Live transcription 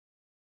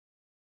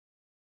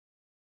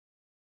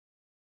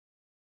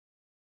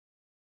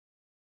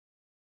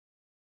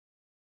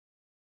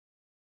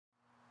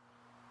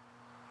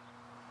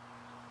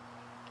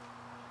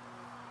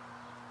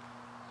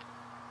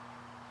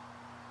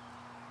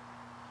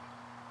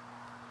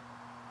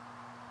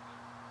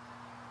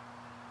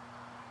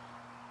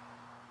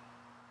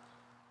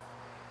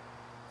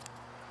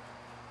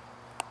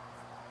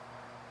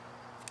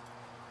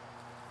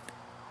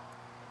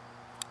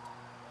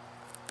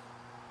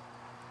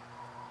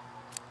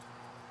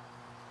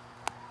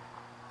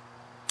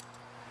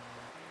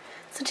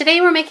So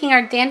today we're making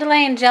our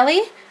dandelion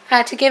jelly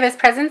to give as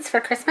presents for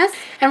Christmas.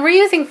 And we're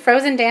using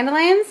frozen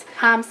dandelions.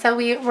 So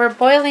we're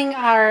boiling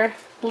our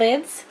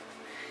lids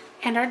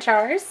and our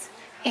jars.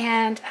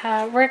 And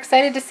we're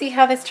excited to see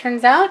how this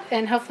turns out.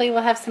 And hopefully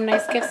we'll have some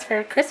nice gifts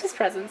for Christmas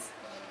presents.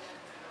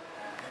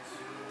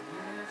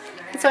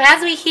 So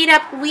as we heat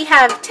up, we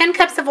have 10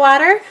 cups of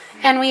water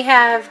and we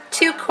have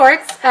 2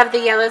 quarts of the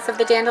yellows of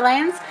the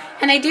dandelions.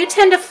 And they do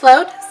tend to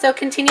float, so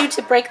continue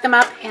to break them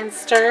up and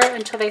stir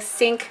until they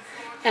sink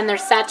and they're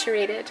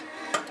saturated.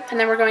 And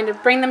then we're going to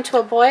bring them to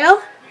a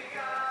boil,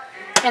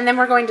 and then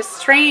we're going to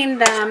strain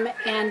them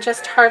and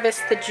just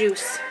harvest the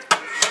juice.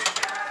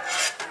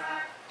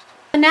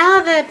 So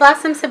now the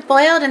blossoms have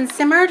boiled and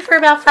simmered for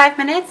about 5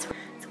 minutes.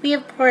 So we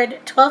have poured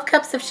 12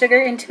 cups of sugar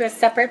into a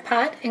separate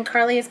pot, and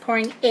Carly is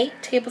pouring 8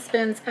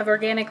 tablespoons of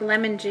organic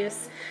lemon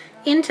juice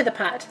into the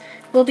pot.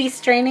 We'll be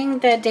straining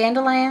the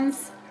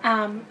dandelions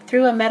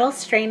through a metal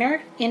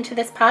strainer into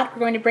this pot. We're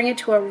going to bring it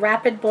to a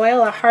rapid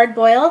boil, a hard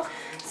boil,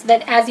 so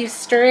that as you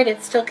stir it,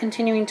 it's still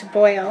continuing to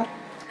boil.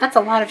 That's a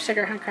lot of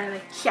sugar, huh, Carly?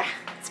 Yeah,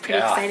 it's pretty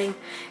exciting.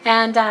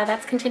 And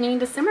that's continuing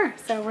to simmer,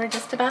 so we're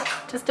just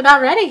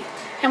about ready.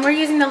 And we're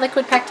using the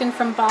liquid pectin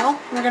from Ball.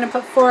 We're going to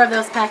put 4 of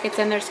those packets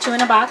in. There's 2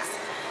 in a box.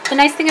 The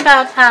nice thing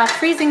about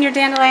freezing your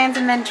dandelions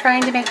and then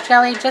trying to make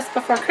jelly just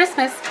before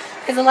Christmas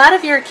is a lot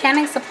of your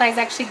canning supplies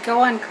actually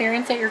go on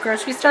clearance at your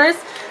grocery stores.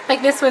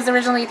 Like this was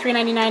originally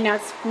 $3.99, now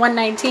it's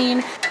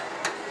 $1.19.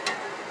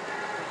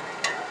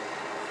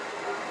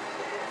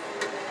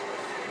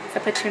 So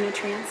put you in a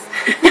trance.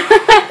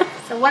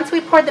 So once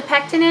we poured the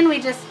pectin in, we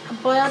just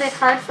boiled it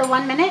hard for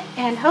 1 minute,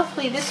 and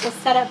hopefully this will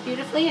set up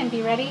beautifully and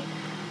be ready.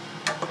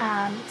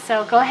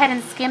 So go ahead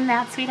and skim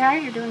that,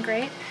 sweetheart. You're doing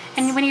great.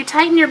 And when you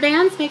tighten your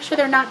bands, make sure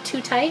they're not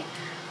too tight.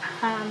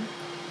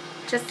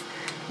 Just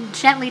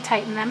gently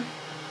tighten them.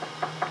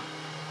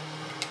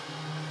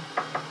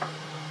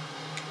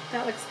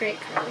 That looks great,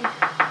 Carly.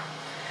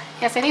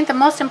 Yes, I think the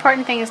most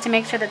important thing is to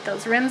make sure that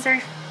those rims are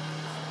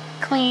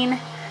clean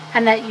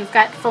and that you've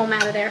got foam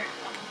out of there.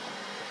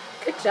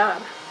 Good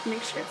job.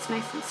 Make sure it's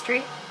nice and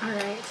straight. All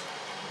right.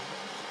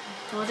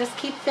 So we'll just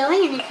keep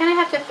filling, and you kind of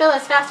have to fill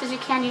as fast as you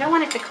can. You don't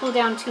want it to cool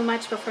down too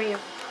much before you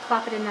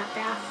plop it in that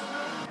bath.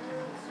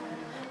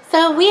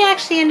 So we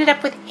actually ended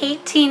up with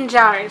 18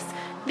 jars.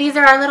 These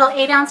are our little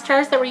 8-ounce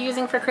jars that we're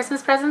using for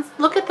Christmas presents.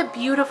 Look at the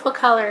beautiful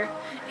color.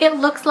 It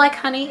looks like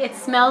honey. It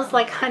smells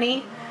like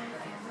honey.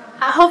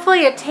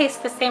 Hopefully it tastes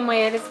the same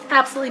way. It is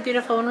absolutely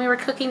beautiful. When we were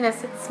cooking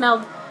this, it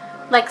smelled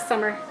like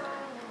summer.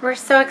 We're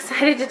so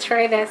excited to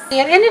try this.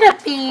 It ended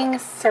up being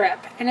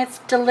syrup, and it's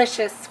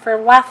delicious for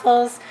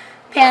waffles,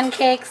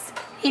 pancakes,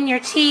 in your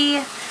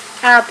tea.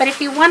 But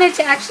if you wanted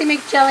to actually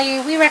make jelly,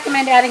 we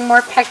recommend adding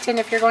more pectin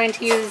if you're going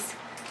to use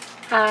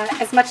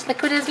as much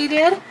liquid as we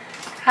did.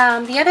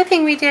 The other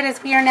thing we did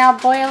is we are now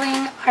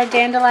boiling our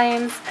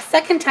dandelions a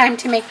second time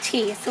to make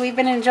tea. So we've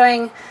been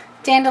enjoying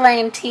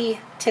dandelion tea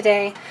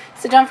today.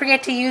 So don't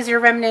forget to use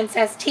your remnants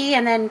as tea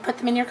and then put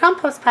them in your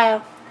compost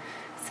pile.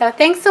 So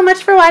thanks so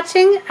much for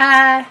watching.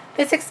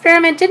 This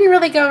experiment didn't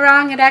really go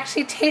wrong. It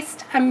actually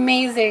tastes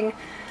amazing.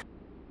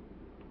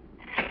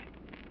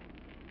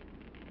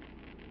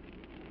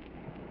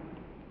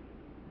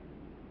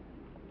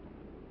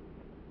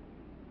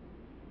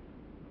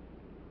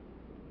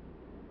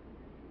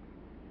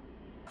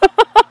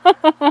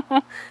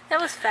 That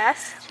was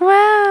fast.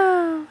 Wow.